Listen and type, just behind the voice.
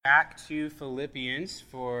Back to Philippians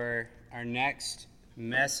for our next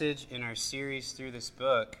message in our series through this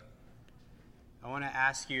book. I want to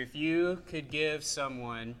ask you if you could give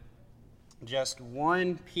someone just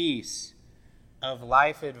one piece of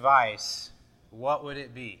life advice, what would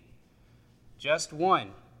it be? Just one.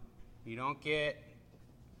 You don't get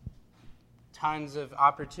tons of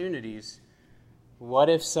opportunities. What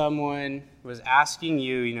if someone was asking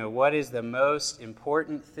you, what is the most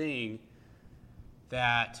important thing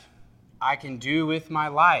that I can do with my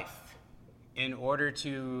life in order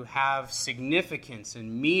to have significance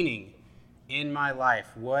and meaning in my life?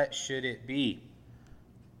 What should it be?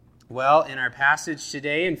 Well, in our passage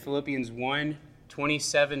today in Philippians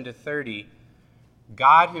 1:27-30,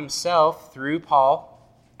 God himself, through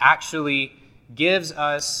Paul, actually gives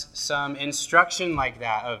us some instruction like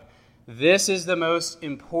that of this is the most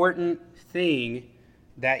important thing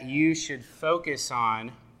that you should focus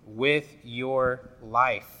on with your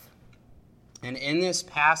life. And in this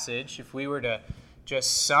passage, if we were to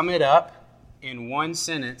just sum it up in one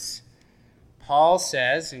sentence, Paul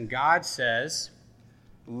says, and God says,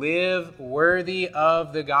 live worthy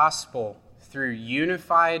of the gospel through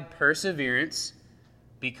unified perseverance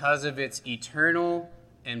because of its eternal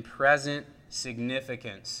and present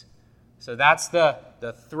significance. So that's the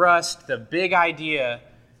thrust, the big idea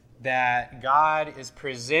that God is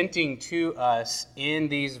presenting to us in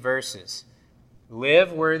these verses.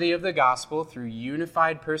 Live worthy of the gospel through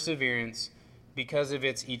unified perseverance because of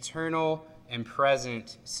its eternal and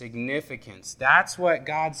present significance. That's what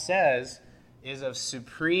God says is of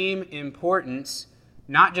supreme importance,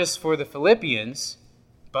 not just for the Philippians,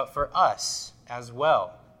 but for us as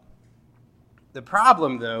well. The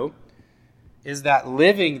problem, though, is that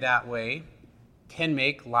living that way can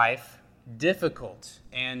make life difficult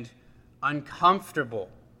and uncomfortable.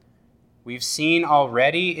 We've seen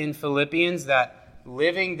already in Philippians that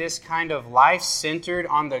living this kind of life centered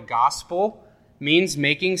on the gospel means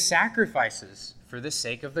making sacrifices for the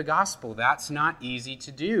sake of the gospel. That's not easy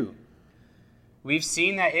to do. We've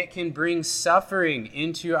seen that it can bring suffering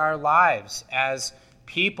into our lives as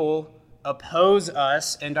people oppose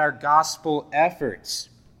us and our gospel efforts.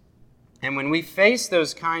 And when we face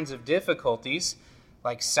those kinds of difficulties,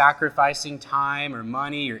 like sacrificing time or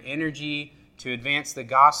money or energy to advance the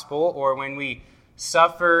gospel, or when we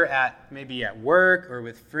suffer maybe at work or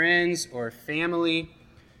with friends or family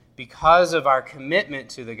because of our commitment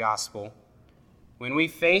to the gospel, when we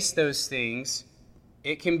face those things,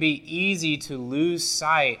 it can be easy to lose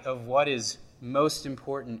sight of what is most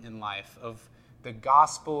important in life, of the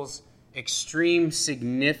gospel's extreme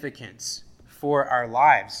significance for our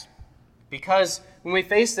lives. Because when we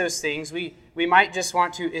face those things, we might just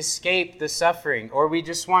want to escape the suffering, or we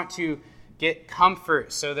just want to get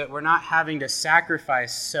comfort so that we're not having to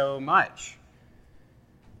sacrifice so much.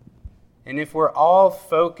 And if we're all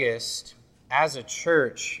focused as a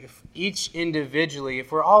church, if each individually,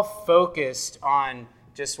 if we're all focused on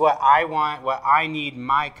just what I want, what I need,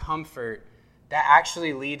 my comfort, that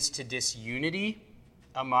actually leads to disunity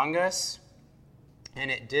among us, and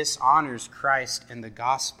it dishonors Christ and the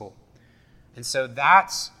gospel. And so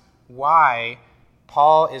that's why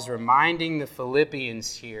Paul is reminding the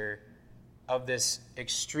Philippians here of this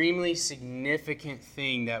extremely significant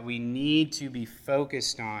thing that we need to be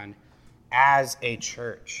focused on as a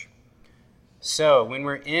church. So when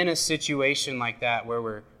we're in a situation like that where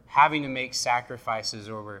we're having to make sacrifices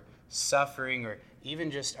or we're suffering or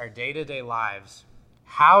even just our day-to-day lives,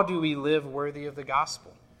 how do we live worthy of the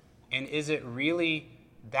gospel? And is it really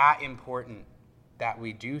that important that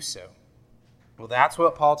we do so? Well, that's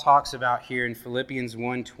what Paul talks about here in Philippians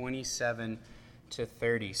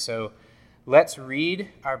 1:27-30. So let's read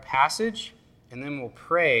our passage, and then we'll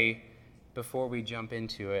pray before we jump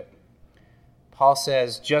into it. Paul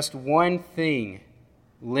says, just one thing,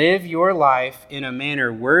 live your life in a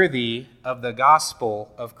manner worthy of the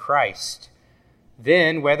gospel of Christ.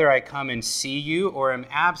 Then, whether I come and see you or am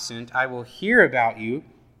absent, I will hear about you,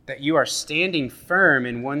 that you are standing firm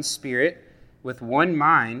in one spirit, with one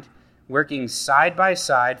mind, working side by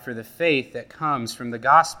side for the faith that comes from the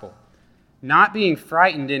gospel, not being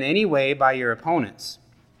frightened in any way by your opponents.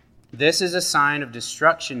 This is a sign of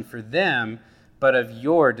destruction for them, but of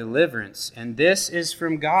your deliverance, and this is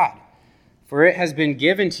from God. For it has been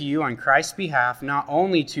given to you on Christ's behalf not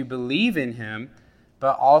only to believe in him,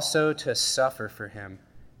 but also to suffer for him,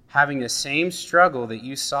 having the same struggle that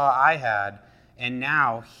you saw I had, and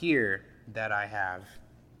now hear that I have.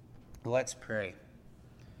 Let's pray.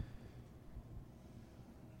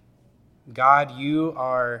 God, you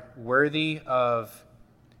are worthy of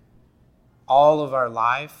all of our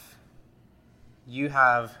life. You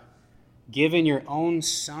have given your own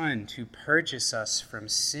Son to purchase us from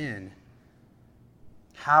sin,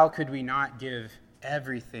 how could we not give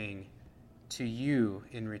everything to you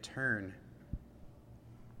in return?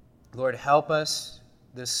 Lord, help us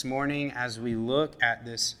this morning as we look at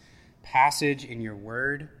this passage in your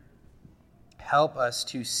word. Help us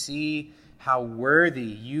to see how worthy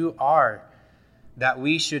you are, that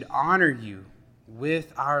we should honor you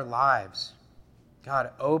with our lives.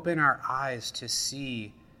 God, open our eyes to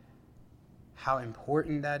see how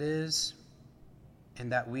important that is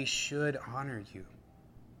and that we should honor you.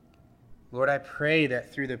 Lord, I pray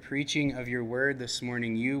that through the preaching of your word this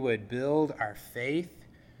morning, you would build our faith,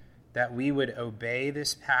 that we would obey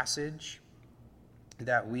this passage,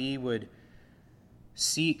 that we would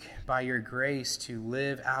seek by your grace to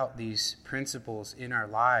live out these principles in our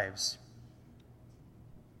lives.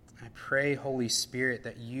 I pray, Holy Spirit,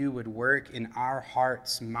 that you would work in our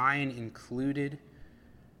hearts, mine included.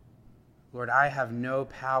 Lord, I have no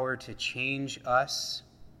power to change us.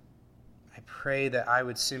 I pray that I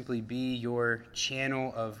would simply be your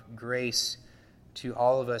channel of grace to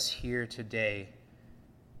all of us here today,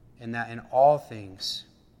 and that in all things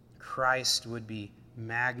Christ would be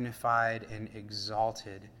magnified and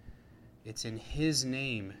exalted. It's in his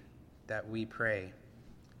name that we pray.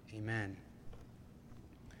 Amen.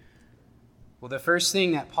 Well, the first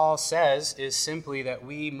thing that Paul says is simply that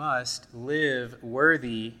we must live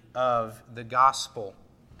worthy of the gospel.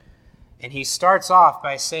 And he starts off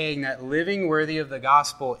by saying that living worthy of the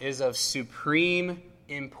gospel is of supreme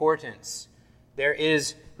importance. There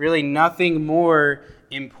is really nothing more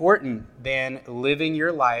important than living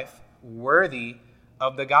your life worthy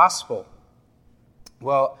of the gospel.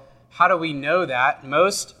 Well, how do we know that?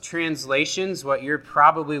 Most translations, what you're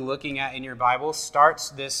probably looking at in your Bible, starts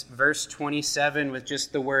this verse 27 with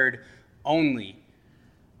just the word only.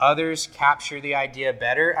 Others capture the idea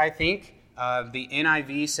better, I think. The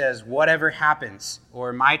NIV says, whatever happens.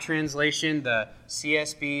 Or my translation, the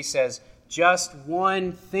CSB, says, just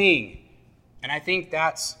one thing. And I think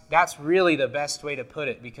that's really the best way to put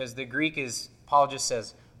it, because the Greek is, Paul just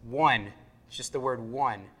says, one. It's just the word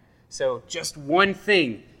one. So just one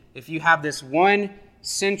thing. If you have this one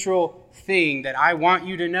central thing that I want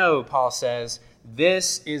you to know, Paul says,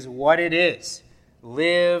 this is what it is.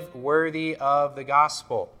 Live worthy of the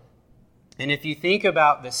gospel. And if you think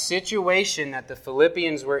about the situation that the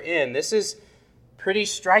Philippians were in, this is pretty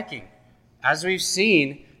striking. As we've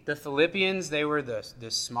seen, the Philippians, they were this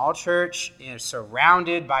small church,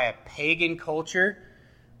 surrounded by a pagan culture.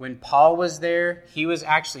 When Paul was there, he was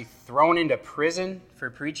actually thrown into prison for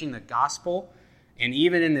preaching the gospel. And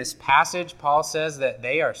even in this passage, Paul says that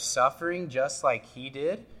they are suffering just like he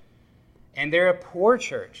did. And they're a poor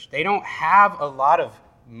church. They don't have a lot of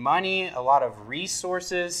money, a lot of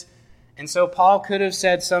resources. And so Paul could have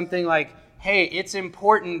said something like, hey, it's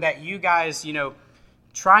important that you guys,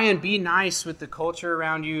 try and be nice with the culture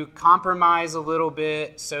around you, compromise a little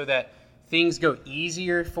bit so that things go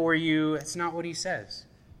easier for you. That's not what he says.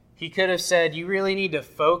 He could have said, you really need to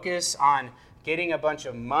focus on getting a bunch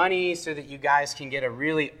of money so that you guys can get a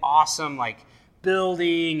really awesome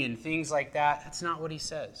building and things like that. That's not what he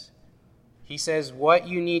says. He says what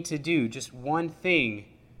you need to do, just one thing,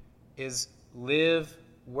 is live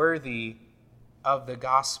worthy of the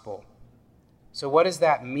gospel. So what does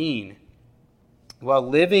that mean? Well,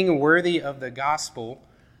 living worthy of the gospel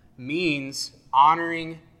means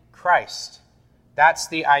honoring Christ. That's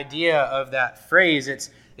the idea of that phrase.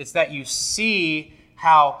 It's that you see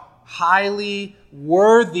how highly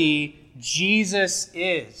worthy Jesus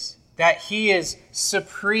is, that he is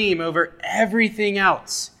supreme over everything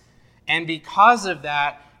else. And because of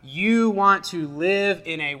that, you want to live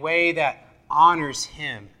in a way that honors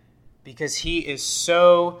him, because he is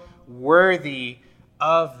so worthy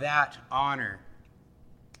of that honor.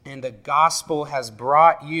 And the gospel has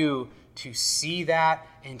brought you to see that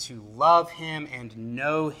and to love him and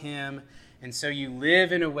know him. And so you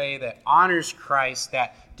live in a way that honors Christ,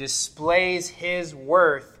 that displays his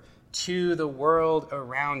worth to the world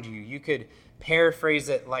around you. You could paraphrase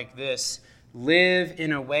it like this: live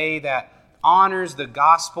in a way that honors the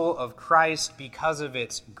gospel of Christ because of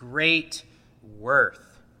its great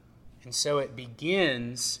worth. And so it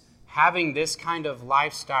begins, having this kind of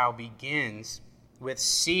lifestyle begins with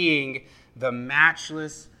seeing the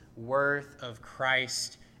matchless worth of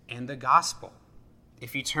Christ and the gospel.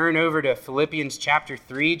 If you turn over to Philippians chapter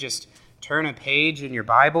 3, just turn a page in your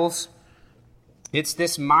Bibles. It's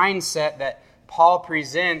this mindset that Paul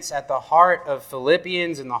presents at the heart of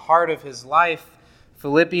Philippians and the heart of his life.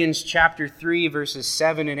 Philippians chapter 3, verses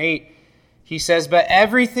 7 and 8. He says, "But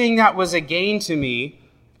everything that was a gain to me,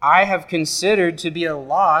 I have considered to be a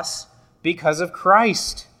loss because of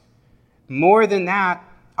Christ. More than that,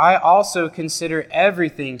 I also consider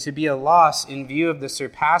everything to be a loss in view of the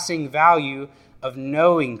surpassing value of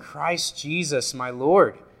knowing Christ Jesus my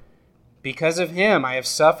Lord. Because of him I have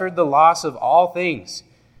suffered the loss of all things,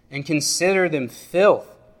 and consider them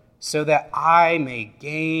filth, so that I may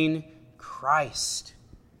gain Christ.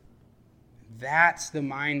 That's the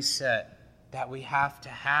mindset that we have to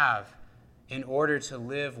have in order to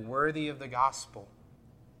live worthy of the gospel.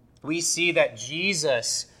 We see that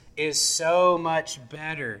Jesus is so much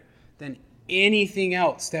better than anything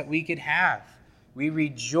else that we could have. We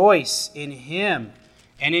rejoice in him.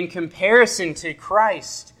 And in comparison to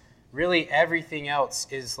Christ, really everything else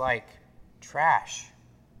is like trash.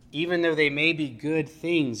 Even though they may be good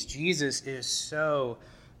things, Jesus is so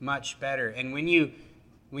much better. And when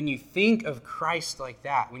you think of Christ like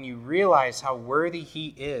that, when you realize how worthy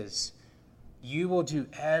he is, you will do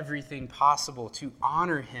everything possible to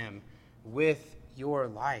honor him with your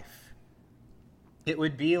life. It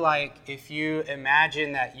would be like if you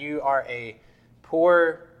imagine that you are a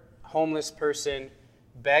poor, homeless person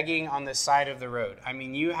begging on the side of the road. I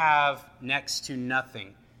mean, you have next to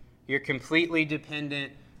nothing. You're completely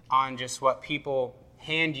dependent on just what people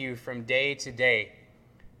hand you from day to day.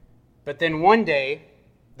 But then one day,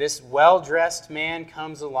 this well-dressed man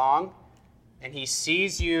comes along and he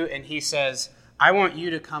sees you and he says, I want you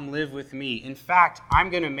to come live with me. In fact, I'm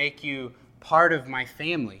going to make you part of my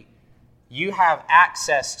family. You have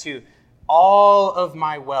access to all of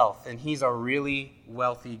my wealth, and he's a really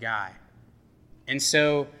wealthy guy. And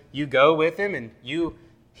so you go with him, and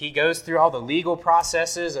he goes through all the legal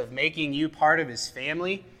processes of making you part of his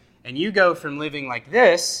family, and you go from living like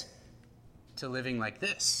this to living like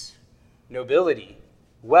this. Nobility,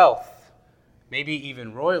 wealth, maybe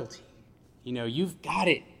even royalty. You've got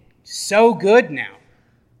it so good now.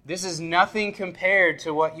 This is nothing compared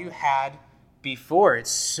to what you had before.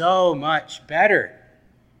 It's so much better.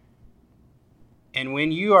 And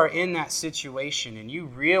when you are in that situation and you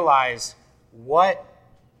realize what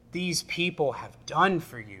these people have done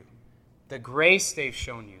for you, the grace they've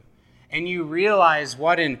shown you, and you realize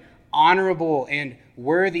what an honorable and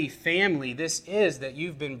worthy family this is that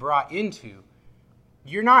you've been brought into,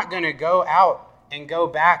 you're not going to go out and go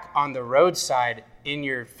back on the roadside in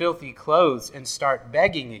your filthy clothes and start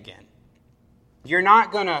begging again. You're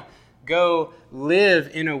not going to go live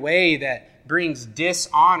in a way that brings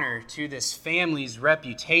dishonor to this family's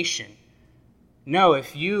reputation. No,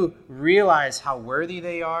 if you realize how worthy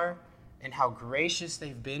they are and how gracious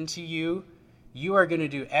they've been to you, you are going to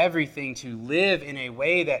do everything to live in a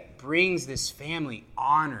way that brings this family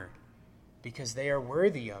honor because they are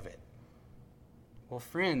worthy of it. Well,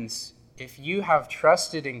 friends, if you have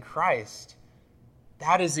trusted in Christ,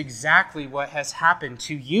 that is exactly what has happened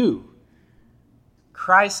to you.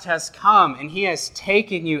 Christ has come and he has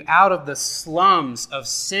taken you out of the slums of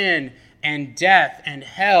sin and death and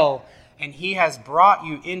hell, and he has brought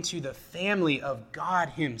you into the family of God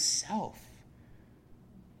himself.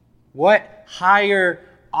 What higher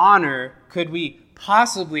honor could we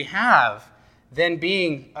possibly have than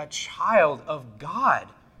being a child of God,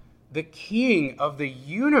 the King of the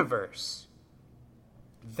universe?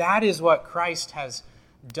 That is what Christ has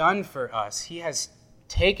done for us. He has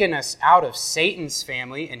taken us out of Satan's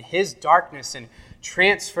family and his darkness and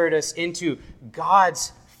transferred us into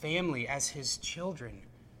God's family as his children.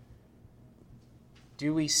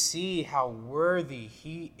 Do we see how worthy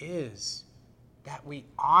he is, that we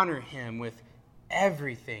honor him with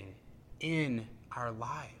everything in our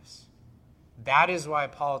lives? That is why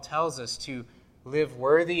Paul tells us to live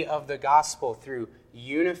worthy of the gospel through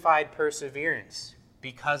unified perseverance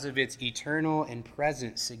because of its eternal and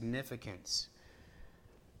present significance.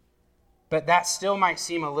 But that still might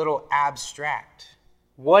seem a little abstract.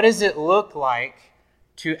 What does it look like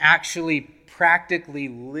to actually practically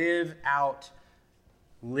live out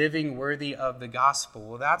living worthy of the gospel?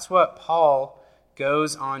 Well, that's what Paul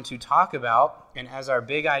goes on to talk about. And as our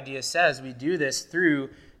big idea says, we do this through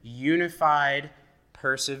unified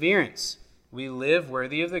perseverance. We live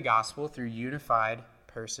worthy of the gospel through unified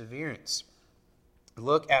perseverance.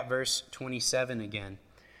 Look at verse 27 again.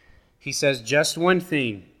 He says, just one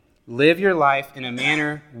thing. Live your life in a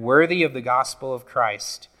manner worthy of the gospel of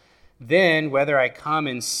Christ. Then, whether I come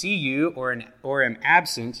and see you or am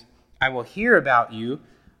absent, I will hear about you.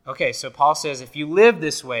 Okay, so Paul says, if you live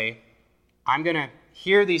this way, I'm going to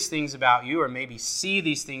hear these things about you or maybe see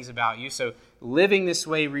these things about you. So living this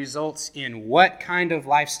way results in what kind of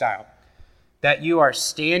lifestyle? That you are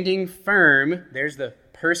standing firm, there's the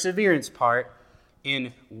perseverance part,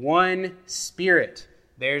 in one spirit.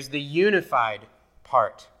 There's the unified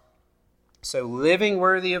part. So living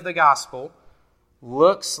worthy of the gospel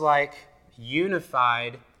looks like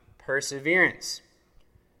unified perseverance.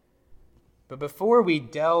 But before we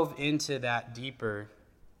delve into that deeper,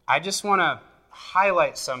 I just want to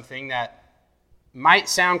highlight something that might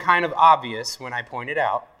sound kind of obvious when I point it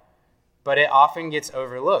out, but it often gets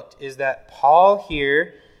overlooked, is that Paul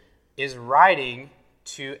here is writing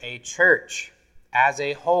to a church as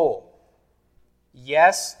a whole.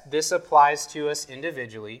 Yes, this applies to us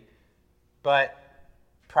individually, but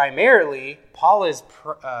primarily, Paul is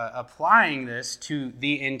applying this to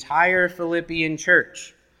the entire Philippian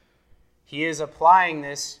church. He is applying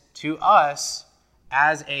this to us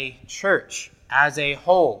as a church, as a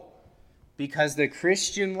whole, because the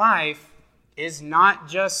Christian life is not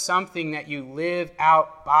just something that you live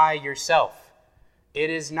out by yourself. It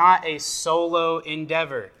is not a solo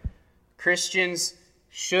endeavor. Christians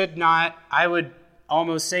should not, I would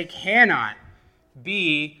almost say cannot,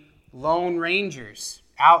 be lone rangers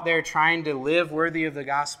out there trying to live worthy of the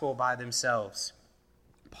gospel by themselves.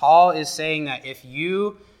 Paul is saying that if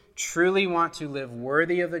you truly want to live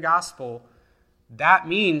worthy of the gospel, that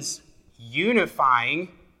means unifying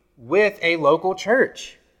with a local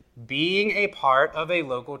church, being a part of a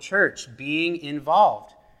local church, being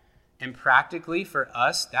involved. And practically for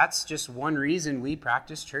us, that's just one reason we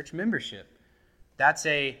practice church membership. That's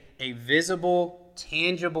a visible,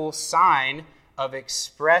 tangible sign of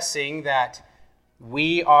expressing that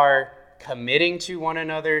we are committing to one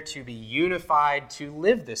another to be unified, to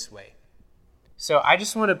live this way. So I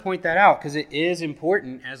just want to point that out because it is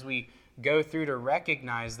important as we go through to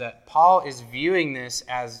recognize that Paul is viewing this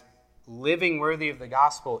as living worthy of the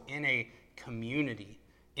gospel in a community,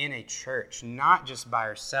 in a church, not just by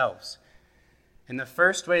ourselves. And the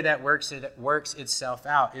first way that works itself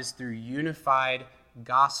out is through unified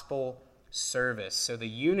gospel service. So the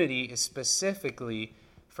unity is specifically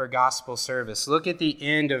for gospel service. Look at the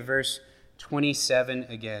end of verse 27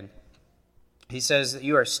 again. He says that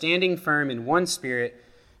you are standing firm in one spirit,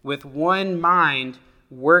 with one mind,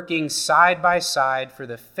 working side by side for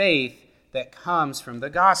the faith that comes from the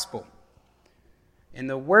gospel. And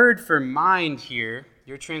the word for mind here,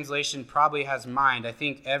 your translation probably has mind. I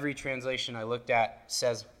think every translation I looked at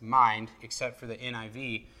says mind, except for the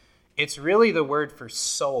NIV. It's really the word for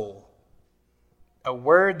soul. A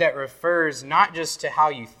word that refers not just to how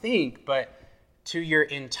you think, but to your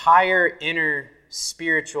entire inner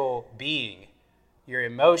spiritual being. Your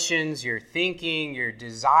emotions, your thinking, your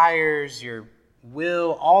desires, your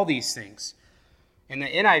will, all these things. And the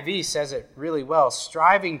NIV says it really well,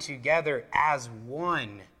 striving together as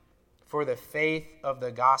one for the faith of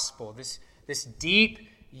the gospel. This deep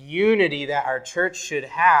unity that our church should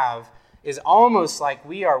have is almost like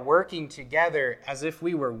we are working together as if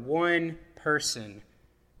we were one person.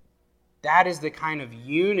 That is the kind of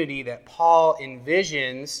unity that Paul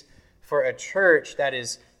envisions for a church that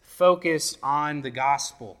is focused on the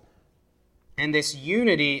gospel. And this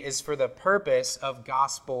unity is for the purpose of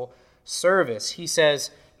gospel service. He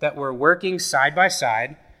says that we're working side by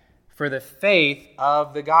side for the faith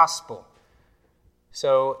of the gospel.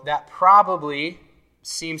 So that probably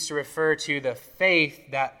seems to refer to the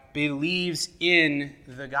faith that believes in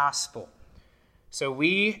the gospel. So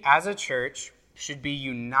we, as a church, should be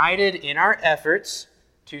united in our efforts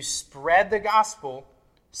to spread the gospel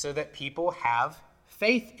so that people have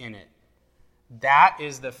faith in it. That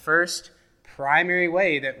is the first primary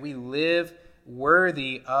way that we live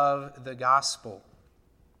worthy of the gospel.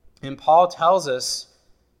 And Paul tells us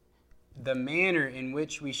the manner in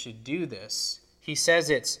which we should do this. He says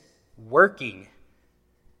it's working.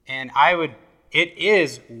 And it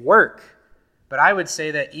is work. But I would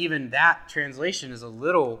say that even that translation is a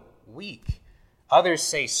little weak. Others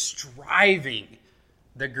say striving.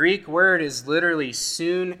 The Greek word is literally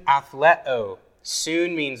soon athleo.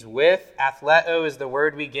 Soon means with. Athleo is the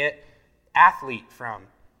word we get athlete from.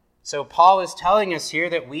 So Paul is telling us here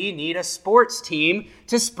that we need a sports team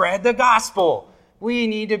to spread the gospel. We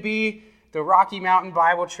need to be the Rocky Mountain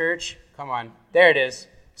Bible Church. Come on, there it is.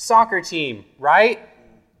 Soccer team, right?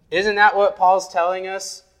 Isn't that what Paul's telling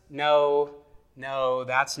us? No,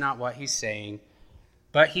 that's not what he's saying.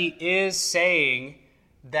 But he is saying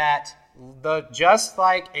that just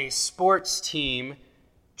like a sports team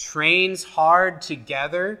trains hard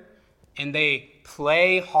together and they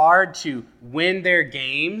play hard to win their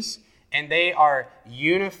games and they are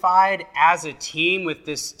unified as a team with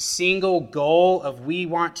this single goal of we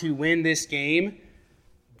want to win this game,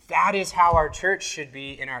 that is how our church should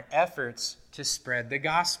be in our efforts to spread the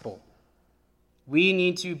gospel. We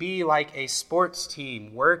need to be like a sports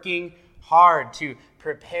team, working hard to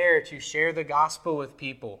prepare to share the gospel with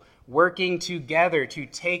people, working together to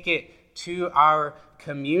take it to our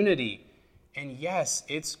community. And yes,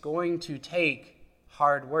 it's going to take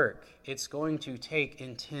hard work. It's going to take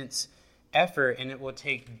intense effort, and it will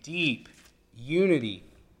take deep unity.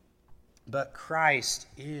 But Christ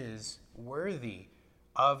is worthy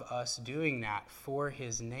of us doing that for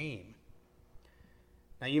his name.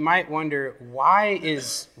 Now you might wonder, why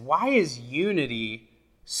is unity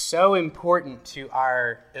so important to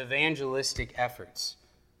our evangelistic efforts?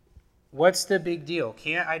 What's the big deal?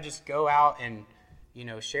 Can't I just go out and,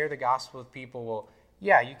 share the gospel with people? Well,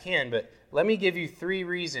 yeah, you can, but let me give you 3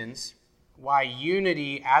 reasons why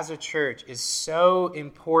unity as a church is so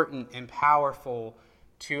important and powerful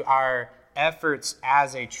to our efforts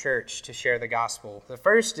as a church to share the gospel. The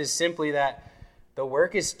first is simply that the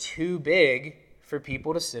work is too big for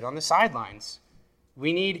people to sit on the sidelines.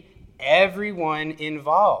 We need everyone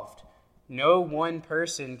involved. No one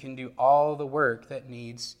person can do all the work that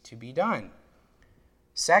needs to be done.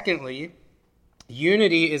 Secondly,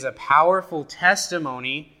 unity is a powerful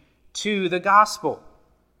testimony to the gospel.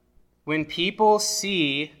 When people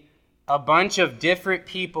see a bunch of different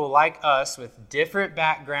people like us with different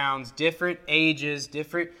backgrounds, different ages,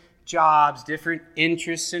 different jobs, different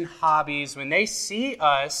interests and hobbies, when they see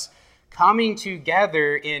us coming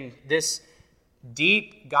together in this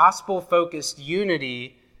deep gospel-focused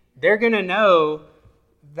unity, they're going to know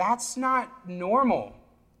that's not normal.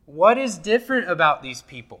 What is different about these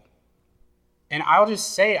people? And I'll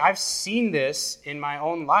just say, I've seen this in my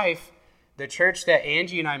own life. The church that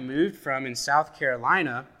Angie and I moved from in South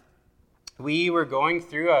Carolina, we were going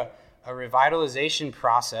through a revitalization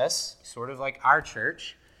process, sort of like our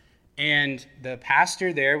church, and the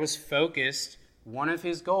pastor there was focused. One of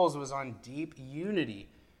his goals was on deep unity.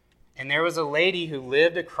 And there was a lady who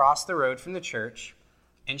lived across the road from the church,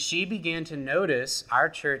 and she began to notice our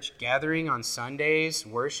church gathering on Sundays,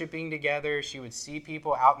 worshiping together. She would see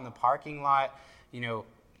people out in the parking lot,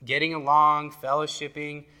 getting along,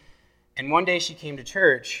 fellowshipping. And one day she came to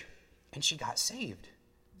church, and she got saved.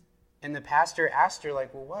 And the pastor asked her, well,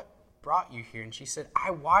 what brought you here? And she said,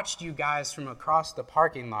 I watched you guys from across the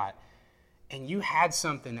parking lot, and you had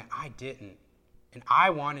something that I didn't. And I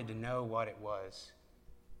wanted to know what it was.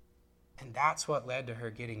 And that's what led to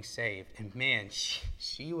her getting saved. And man,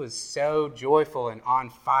 she was so joyful and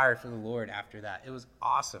on fire for the Lord after that. It was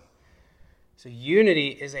awesome. So unity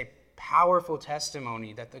is a powerful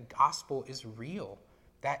testimony that the gospel is real,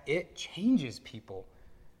 that it changes people.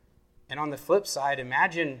 And on the flip side,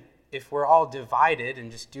 imagine if we're all divided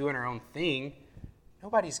and just doing our own thing.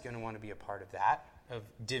 Nobody's going to want to be a part of that, of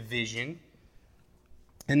division.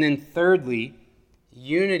 And then thirdly,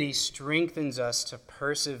 unity strengthens us to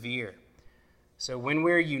persevere. So when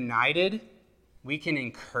we're united, we can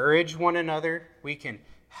encourage one another. We can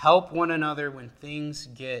help one another when things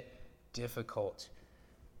get difficult.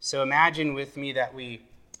 So imagine with me that we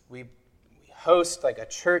host like a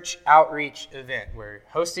church outreach event. We're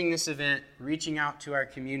hosting this event, reaching out to our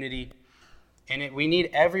community, and we need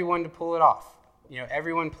everyone to pull it off.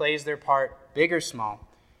 Everyone plays their part, big or small.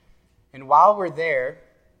 And while we're there,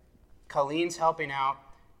 Colleen's helping out,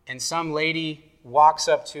 and some lady walks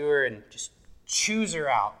up to her and just chews her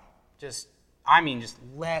out. Just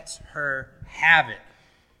lets her have it.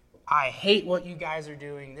 I hate what you guys are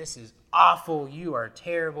doing. This is awful. You are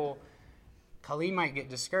terrible. Colleen might get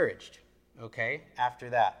discouraged, after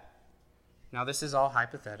that. Now, this is all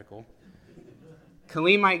hypothetical.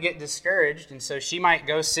 Colleen might get discouraged, and so she might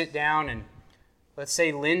go sit down, and let's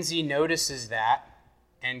say Lindsay notices that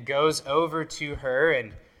and goes over to her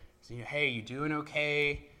and says, hey, you doing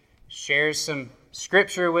okay? Shares some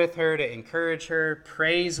scripture with her to encourage her,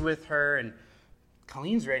 prays with her, and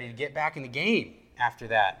Colleen's ready to get back in the game after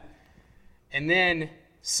that. And then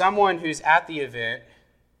someone who's at the event,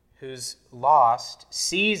 who's lost,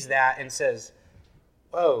 sees that and says,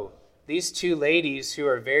 whoa, these two ladies who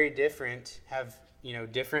are very different, have,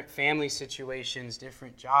 different family situations,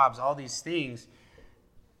 different jobs, all these things.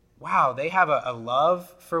 Wow, they have a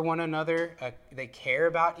love for one another. They care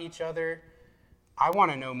about each other. I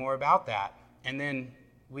want to know more about that. And then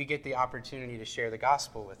we get the opportunity to share the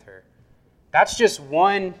gospel with her. That's just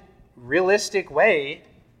one realistic way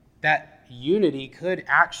that unity could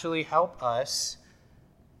actually help us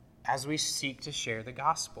as we seek to share the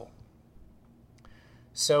gospel.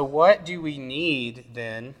 So what do we need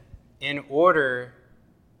then in order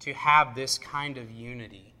to have this kind of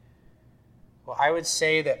unity? Well, I would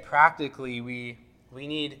say that practically we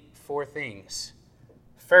need 4 things.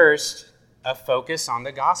 First, a focus on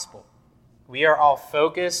the gospel. We are all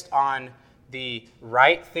focused on the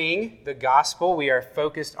right thing, the gospel. We are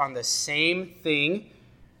focused on the same thing.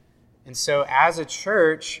 And so as a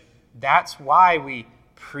church, that's why we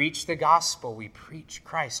preach the gospel. We preach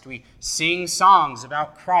Christ. We sing songs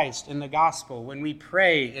about Christ in the gospel. When we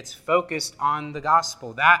pray, it's focused on the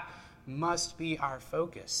gospel. That must be our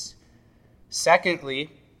focus.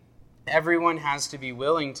 Secondly, everyone has to be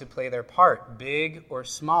willing to play their part, big or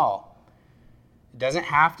small. It doesn't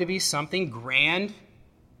have to be something grand.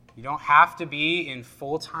 You don't have to be in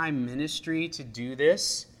full-time ministry to do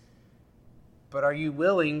this. But are you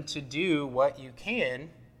willing to do what you can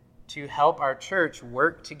to help our church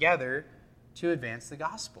work together to advance the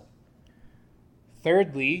gospel?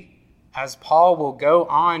 Thirdly, as Paul will go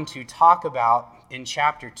on to talk about in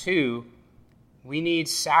chapter 2, we need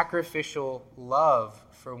sacrificial love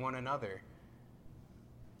for one another.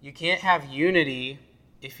 You can't have unity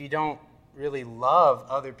if you don't really love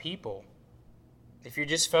other people. If you're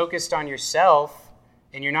just focused on yourself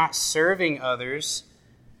and you're not serving others,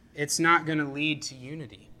 it's not going to lead to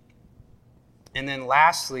unity. And then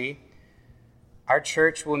lastly, our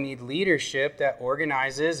church will need leadership that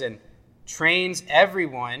organizes and trains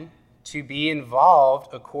everyone to be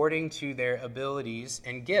involved according to their abilities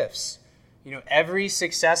and gifts. Every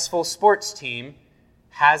successful sports team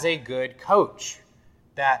has a good coach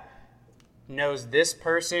that knows this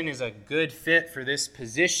person is a good fit for this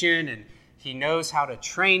position, and he knows how to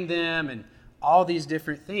train them and all these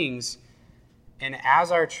different things. And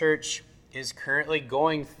as our church is currently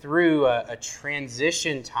going through a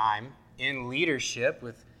transition time in leadership,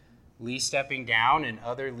 with Lee stepping down and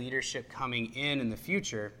other leadership coming in the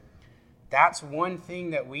future, that's one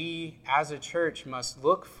thing that we as a church must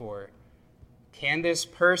look for. Can this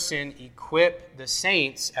person equip the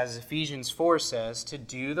saints, as Ephesians 4 says, to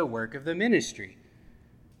do the work of the ministry?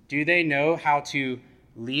 Do they know how to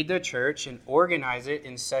lead the church and organize it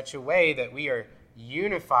in such a way that we are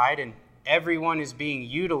unified and everyone is being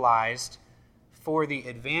utilized for the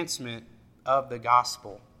advancement of the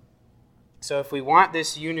gospel? So if we want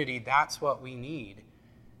this unity, that's what we need.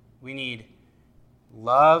 We need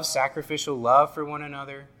love, sacrificial love for one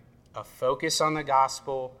another, a focus on the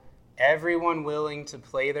gospel, everyone willing to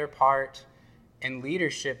play their part, and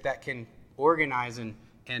leadership that can organize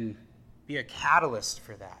and be a catalyst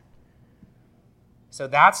for that. So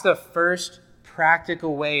that's the first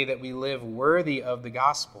practical way that we live worthy of the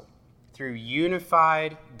gospel, through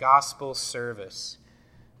unified gospel service.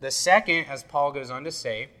 The second, as Paul goes on to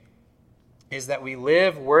say, is that we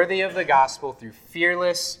live worthy of the gospel through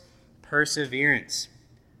fearless perseverance.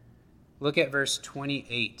 Look at verse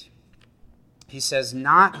 28. He says,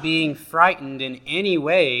 not being frightened in any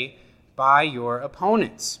way by your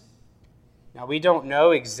opponents. Now, we don't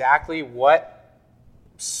know exactly what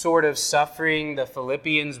sort of suffering the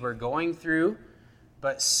Philippians were going through,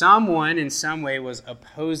 but someone in some way was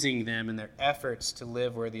opposing them in their efforts to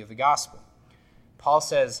live worthy of the gospel. Paul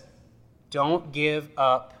says, don't give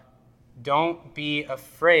up, don't be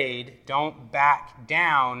afraid, don't back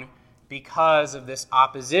down because of this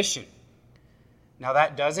opposition. Now,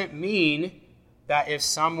 that doesn't mean that if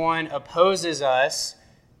someone opposes us,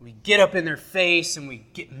 we get up in their face and we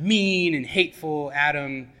get mean and hateful at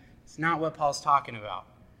them. It's not what Paul's talking about.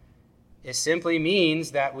 It simply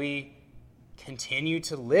means that we continue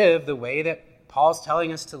to live the way that Paul's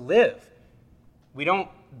telling us to live. We don't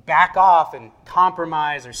back off and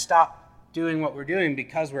compromise or stop doing what we're doing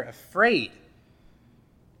because we're afraid.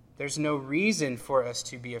 There's no reason for us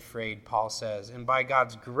to be afraid, Paul says. And by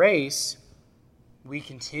God's grace, we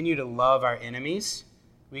continue to love our enemies,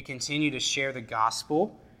 we continue to share the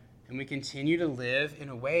gospel, and we continue to live in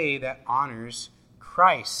a way that honors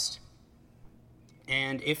Christ.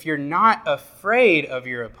 And if you're not afraid of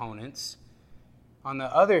your opponents, on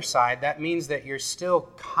the other side, that means that you're still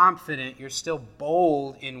confident, you're still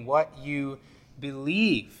bold in what you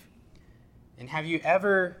believe. And have you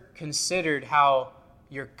ever considered how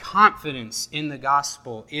your confidence in the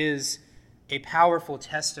gospel is a powerful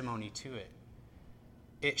testimony to it?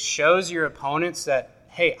 It shows your opponents that,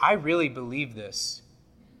 hey, I really believe this.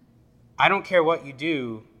 I don't care what you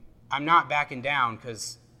do. I'm not backing down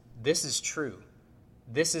because this is true.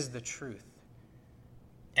 This is the truth.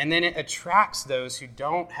 And then it attracts those who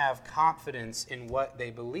don't have confidence in what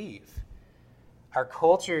they believe. Our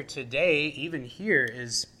culture today, even here,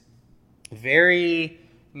 is very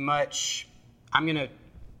much, I'm going to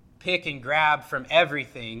pick and grab from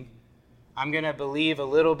everything. I'm going to believe a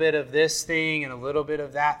little bit of this thing and a little bit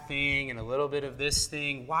of that thing and a little bit of this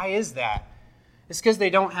thing. Why is that? It's because they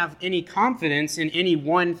don't have any confidence in any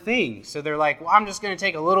one thing. So they're like, well, I'm just going to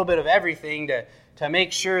take a little bit of everything to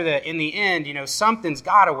make sure that in the end, something's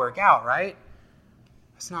got to work out, right?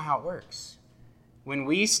 That's not how it works. When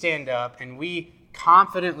we stand up and we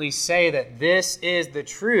confidently say that this is the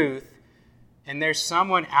truth, and there's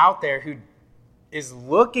someone out there who is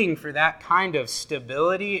looking for that kind of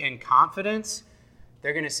stability and confidence,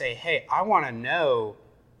 they're going to say, hey, I want to know,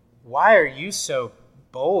 why are you so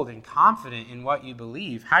bold and confident in what you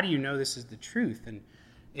believe? How do you know this is the truth? And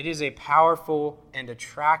it is a powerful and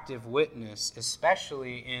attractive witness,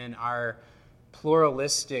 especially in our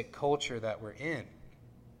pluralistic culture that we're in.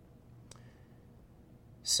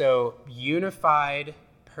 So, unified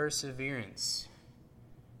perseverance.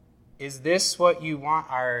 Is this what you want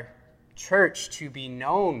our church to be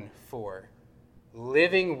known for?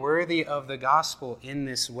 Living worthy of the gospel in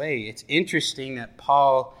this way. It's interesting that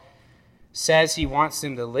Paul says he wants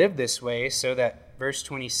them to live this way, so that verse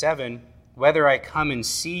 27, whether I come and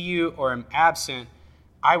see you or am absent,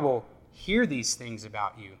 I will hear these things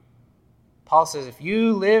about you. Paul says if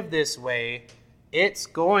you live this way, it's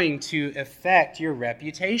going to affect your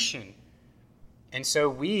reputation. And so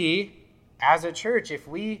we, as a church, if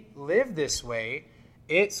we live this way,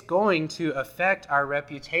 it's going to affect our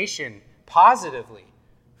reputation positively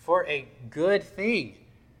for a good thing.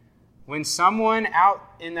 When someone out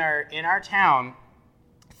in our town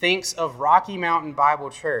thinks of Rocky Mountain Bible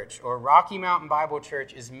Church, or Rocky Mountain Bible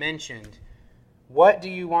Church is mentioned, what do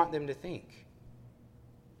you want them to think?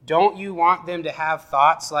 Don't you want them to have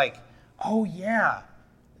thoughts like, oh yeah,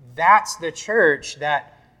 that's the church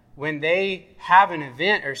that when they have an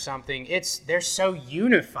event or something, they're so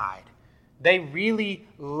unified. They really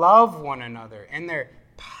love one another, and they're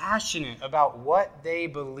passionate about what they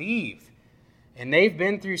believe. And they've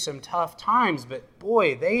been through some tough times, but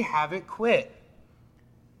boy, they haven't quit.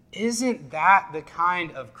 Isn't that the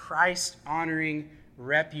kind of Christ-honoring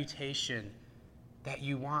reputation that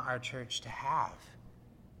you want our church to have?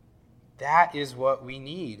 That is what we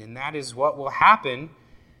need, and that is what will happen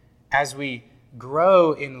as we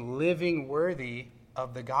grow in living worthy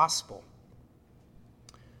of the gospel.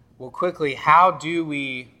 Well, quickly, how do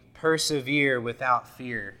we persevere without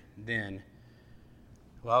fear then?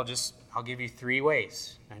 Well, I'll give you 3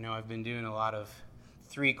 ways. I know I've been doing a lot of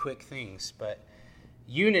 3 quick things, but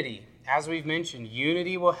unity. As we've mentioned,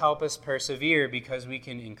 unity will help us persevere because we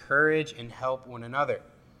can encourage and help one another.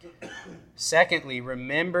 Secondly,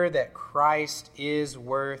 remember that Christ is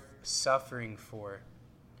worth suffering for.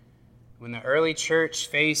 When the early church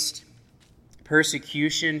faced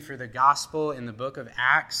persecution for the gospel in the book of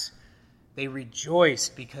Acts, they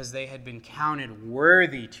rejoiced because they had been counted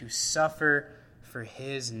worthy to suffer for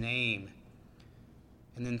his name.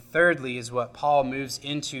 And then thirdly is what Paul moves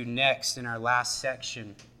into next in our last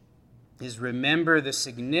section, is remember the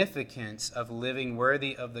significance of living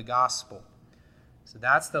worthy of the gospel. So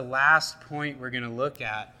that's the last point we're going to look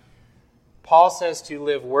at. Paul says to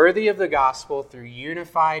live worthy of the gospel through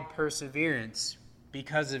unified perseverance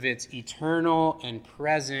because of its eternal and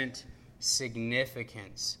present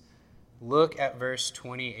significance. Look at verse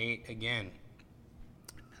 28 again.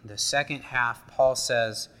 The second half, Paul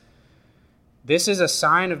says, this is a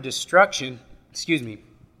sign of destruction,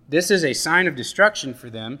 this is a sign of destruction for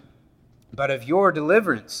them, but of your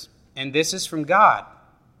deliverance, and this is from God.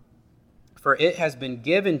 For it has been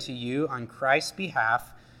given to you on Christ's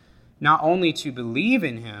behalf, not only to believe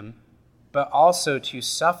in him, but also to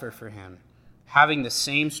suffer for him, having the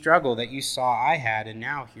same struggle that you saw I had and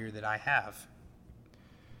now hear that I have.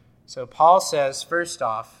 So Paul says, first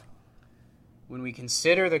off, when we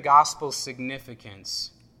consider the gospel's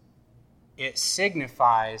significance, it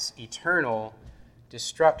signifies eternal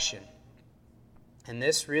destruction. And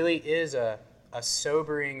this really is a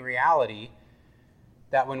sobering reality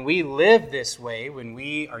that when we live this way, when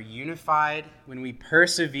we are unified, when we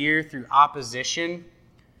persevere through opposition,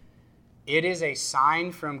 it is a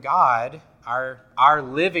sign from God. Our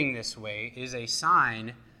living this way is a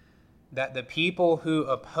sign that the people who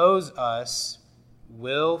oppose us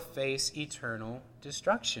will face eternal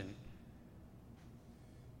destruction.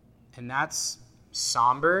 And that's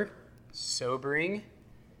somber, sobering.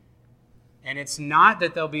 And it's not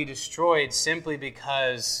that they'll be destroyed simply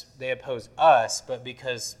because they oppose us, but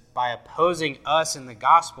because by opposing us in the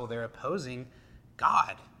gospel, they're opposing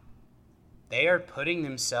God. They are putting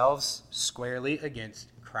themselves squarely against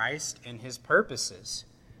Christ and his purposes.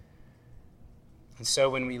 And so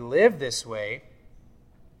when we live this way,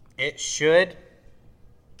 it should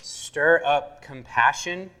stir up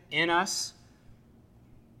compassion in us.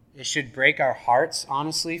 It should break our hearts,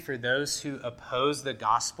 honestly, for those who oppose the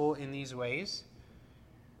gospel in these ways.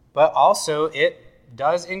 But also, it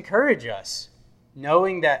does encourage us,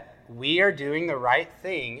 knowing that we are doing the right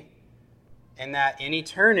thing and that in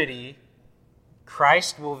eternity,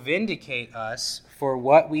 Christ will vindicate us for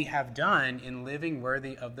what we have done in living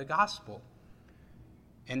worthy of the gospel.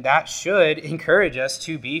 And that should encourage us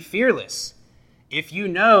to be fearless. If you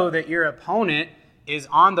know that your opponent is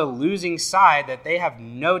on the losing side, that they have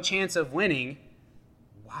no chance of winning,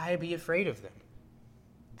 why be afraid of them?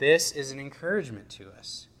 This is an encouragement to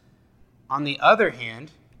us. On the other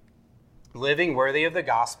hand, living worthy of the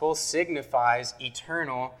gospel signifies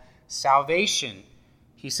eternal salvation.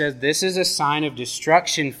 He says this is a sign of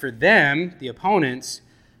destruction for them, the opponents,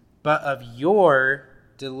 but of your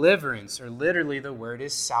deliverance, or literally the word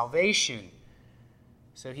is salvation.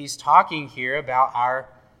 So he's talking here about our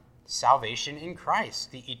salvation in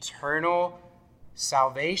Christ, the eternal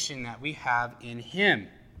salvation that we have in him.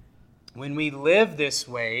 When we live this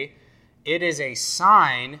way, it is a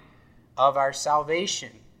sign of our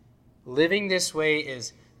salvation. Living this way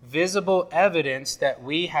is visible evidence that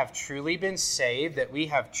we have truly been saved, that we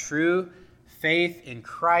have true faith in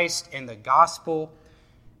Christ and the gospel,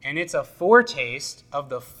 and it's a foretaste of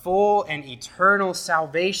the full and eternal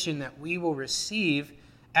salvation that we will receive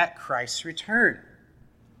at Christ's return.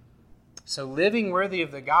 So living worthy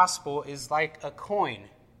of the gospel is like a coin.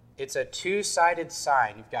 It's a two-sided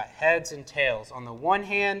sign. You've got heads and tails. On the one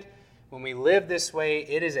hand, when we live this way,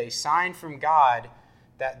 it is a sign from God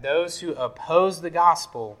that those who oppose the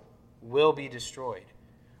gospel will be destroyed.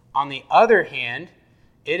 On the other hand,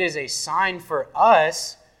 it is a sign for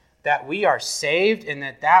us that we are saved and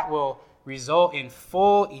that will result in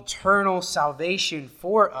full eternal salvation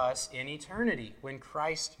for us in eternity when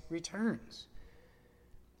Christ returns.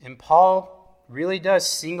 And Paul really does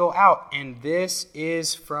single out, and this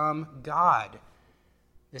is from God.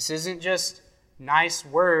 This isn't just nice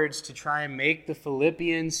words to try and make the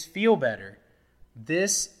Philippians feel better.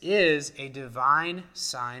 This is a divine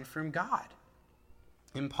sign from God.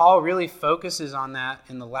 And Paul really focuses on that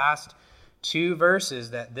in the last two verses,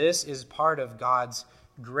 that this is part of God's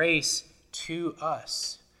grace to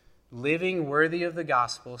us. Living worthy of the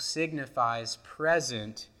gospel signifies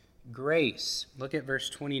present grace. Look at verse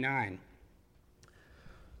 29.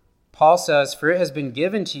 Paul says, "For it has been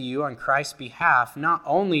given to you on Christ's behalf not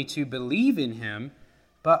only to believe in him,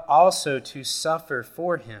 but also to suffer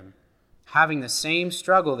for him, having the same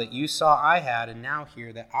struggle that you saw I had and now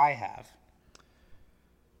hear that I have."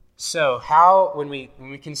 So when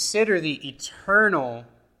we consider the eternal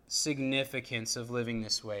significance of living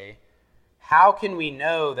this way, how can we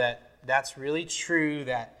know that that's really true,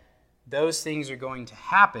 that those things are going to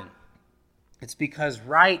happen? It's because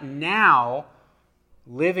right now,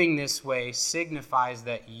 living this way signifies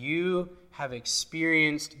that you have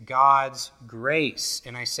experienced God's grace.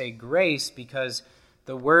 And I say grace because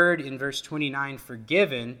the word in verse 29,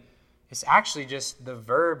 forgiven, is actually just the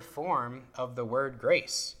verb form of the word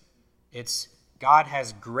grace. It's God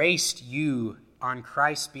has graced you on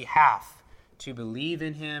Christ's behalf to believe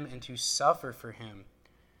in him and to suffer for him.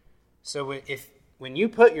 So when you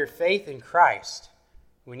put your faith in Christ,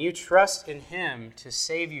 when you trust in him to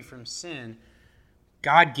save you from sin,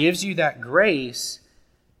 God gives you that grace,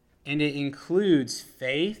 and it includes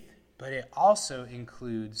faith, but it also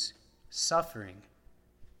includes suffering.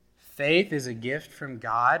 Faith is a gift from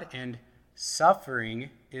God, and suffering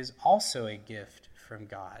is also a gift from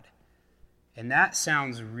God. And that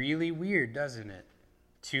sounds really weird, doesn't it?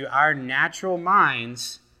 To our natural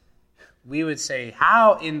minds, we would say,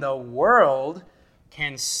 how in the world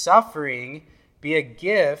can suffering be a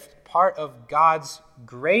gift, part of God's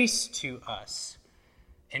grace to us?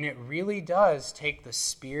 And it really does take the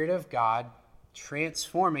Spirit of God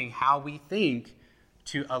transforming how we think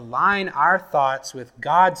to align our thoughts with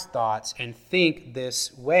God's thoughts and think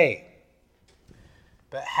this way.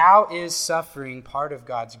 But how is suffering part of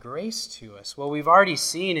God's grace to us? Well, we've already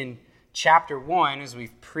seen in chapter 1, as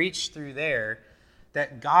we've preached through there,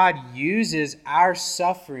 that God uses our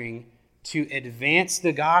suffering to advance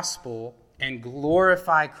the gospel and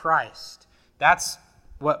glorify Christ. That's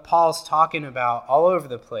what Paul's talking about all over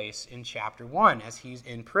the place in chapter 1 as he's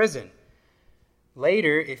in prison.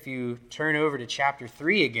 Later, if you turn over to chapter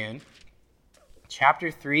 3 again,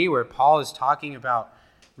 chapter 3, where Paul is talking about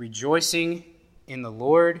rejoicing in the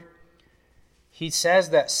Lord, he says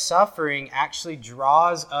that suffering actually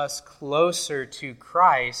draws us closer to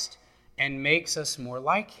Christ and makes us more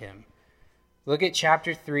like him. Look at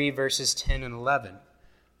chapter 3, verses 10 and 11.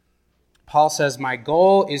 Paul says, "My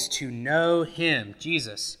goal is to know him,"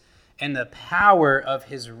 Jesus, "and the power of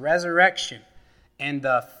his resurrection and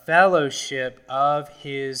the fellowship of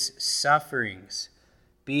his sufferings,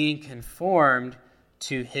 being conformed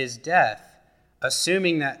to his death,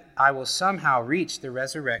 assuming that I will somehow reach the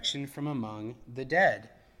resurrection from among the dead."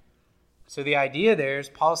 So the idea there is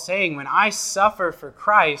Paul's saying, when I suffer for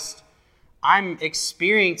Christ, I'm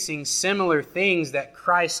experiencing similar things that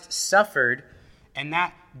Christ suffered, and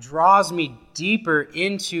that draws me deeper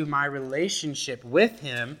into my relationship with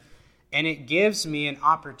him, and it gives me an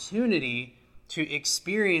opportunity to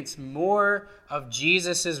experience more of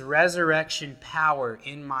Jesus' resurrection power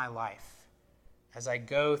in my life as I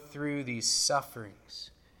go through these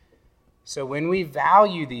sufferings. So when we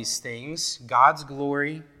value these things, God's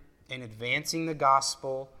glory and advancing the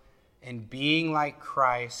gospel and being like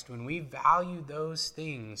Christ, when we value those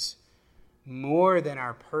things more than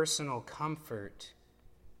our personal comfort,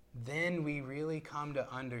 then we really come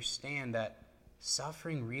to understand that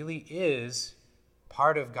suffering really is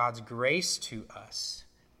part of God's grace to us.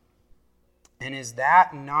 And is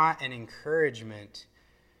that not an encouragement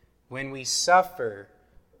when we suffer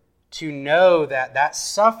to know that that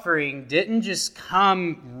suffering didn't just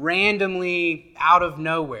come randomly out of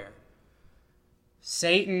nowhere?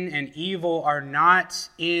 Satan and evil are not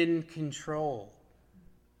in control,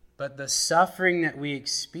 but the suffering that we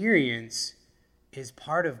experience is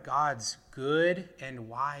part of God's good and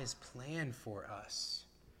wise plan for us.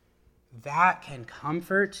 That can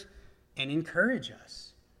comfort and encourage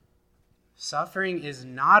us. Suffering is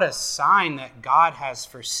not a sign that God has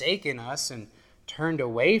forsaken us and turned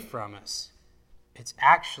away from us. It's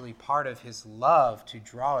actually part of his love to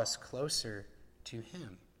draw us closer to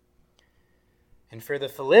him. And for the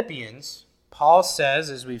Philippians, Paul says,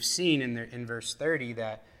 as we've seen in verse 30,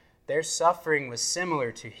 that their suffering was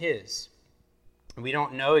similar to his. We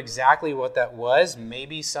don't know exactly what that was.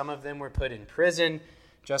 Maybe some of them were put in prison,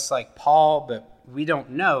 just like Paul, but we don't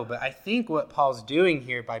know. But I think what Paul's doing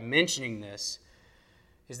here by mentioning this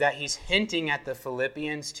is that he's hinting at the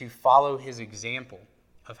Philippians to follow his example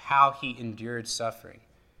of how he endured suffering.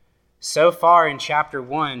 So far in chapter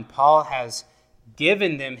 1, Paul has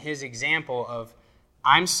given them his example of,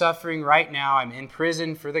 I'm suffering right now, I'm in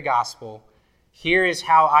prison for the gospel. Here is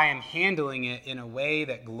how I am handling it in a way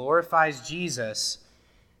that glorifies Jesus.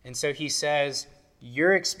 And so he says,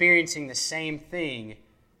 you're experiencing the same thing.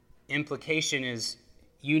 Implication is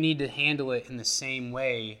you need to handle it in the same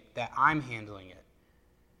way that I'm handling it.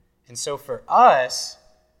 And so for us,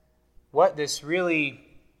 how this really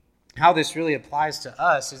applies to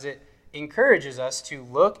us is it encourages us to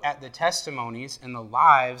look at the testimonies and the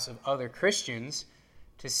lives of other Christians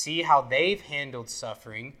to see how they've handled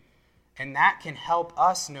suffering. And that can help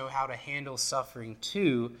us know how to handle suffering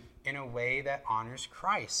too in a way that honors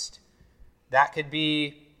Christ. That could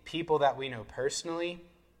be people that we know personally.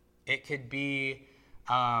 It could be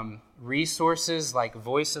resources like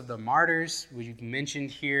Voice of the Martyrs, we've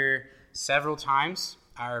mentioned here several times.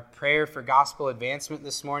 Our prayer for gospel advancement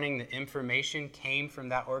this morning, the information came from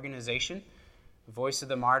that organization. Voice of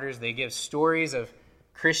the Martyrs, they give stories of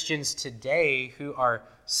Christians today who are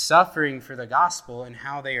suffering for the gospel and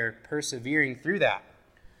how they are persevering through that.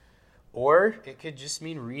 Or it could just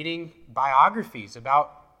mean reading biographies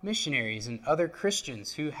about missionaries and other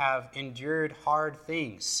Christians who have endured hard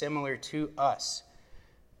things similar to us.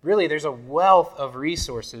 Really, there's a wealth of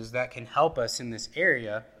resources that can help us in this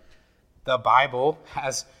area. The Bible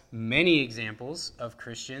has many examples of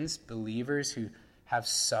Christians, believers who have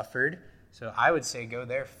suffered. So I would say go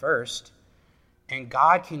there first. And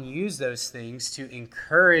God can use those things to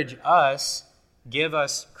encourage us, give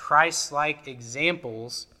us Christ-like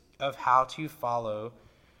examples of how to follow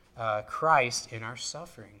Christ in our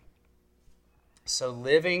suffering. So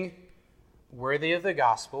living worthy of the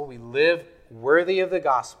gospel, we live worthy of the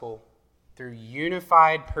gospel through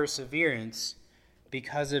unified perseverance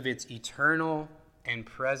because of its eternal and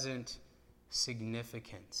present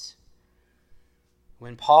significance.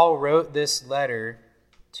 When Paul wrote this letter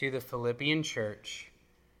to the Philippian church,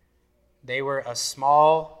 they were a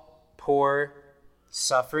small, poor,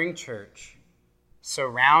 suffering church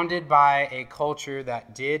surrounded by a culture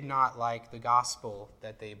that did not like the gospel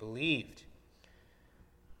that they believed.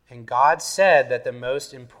 And God said that the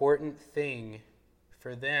most important thing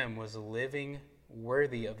for them was living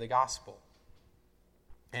worthy of the gospel.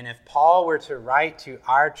 And if Paul were to write to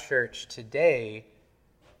our church today,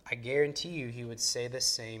 I guarantee you he would say the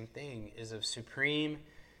same thing is of supreme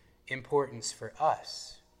importance for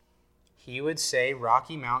us. He would say,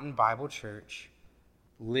 Rocky Mountain Bible Church,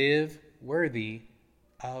 live worthy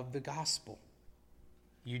of the gospel.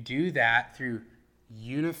 You do that through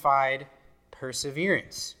unified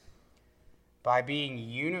perseverance. By being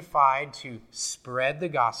unified to spread the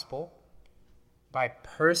gospel, by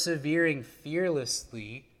persevering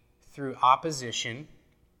fearlessly through opposition,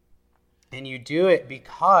 and you do it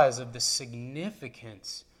because of the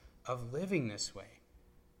significance of living this way.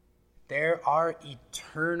 There are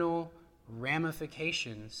eternal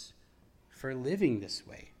ramifications for living this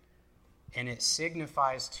way. And it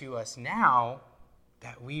signifies to us now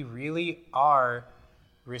that we really are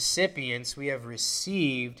recipients. We have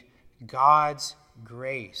received God's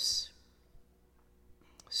grace.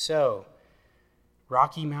 So,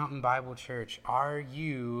 Rocky Mountain Bible Church, are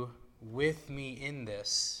you with me in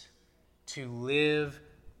this to live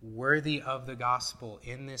worthy of the gospel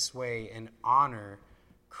in this way and honor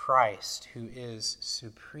Christ, who is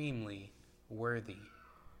supremely worthy?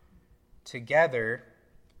 Together,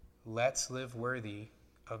 let's live worthy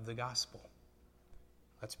of the gospel.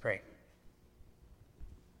 Let's pray.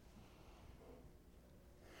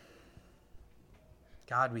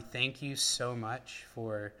 God, we thank you so much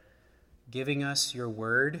for giving us your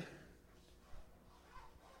word.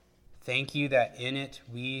 Thank you that in it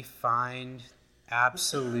we find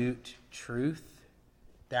absolute truth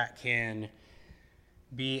that can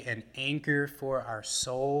be an anchor for our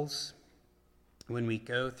souls when we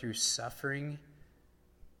go through suffering.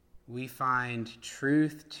 We find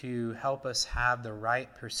truth to help us have the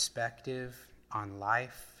right perspective on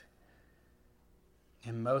life.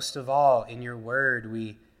 And most of all, in your word,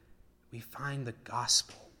 we find the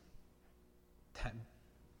gospel that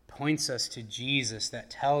points us to Jesus, that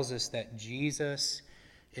tells us that Jesus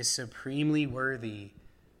is supremely worthy,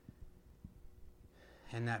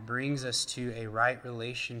 and that brings us to a right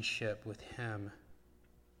relationship with him.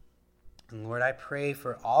 And Lord, I pray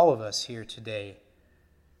for all of us here today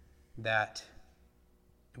that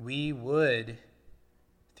we would,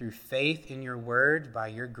 through faith in your word, by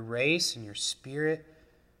your grace and your spirit,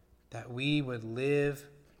 that we would live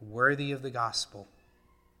worthy of the gospel.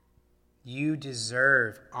 You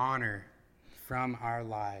deserve honor from our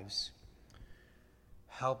lives.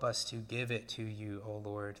 Help us to give it to you, O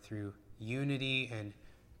Lord, through unity and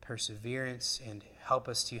perseverance, and help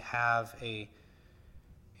us to have a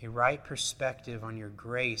right perspective on your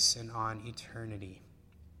grace and on eternity.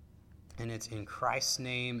 And it's in Christ's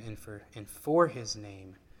name and for his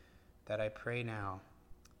name that I pray now.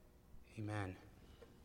 Amen.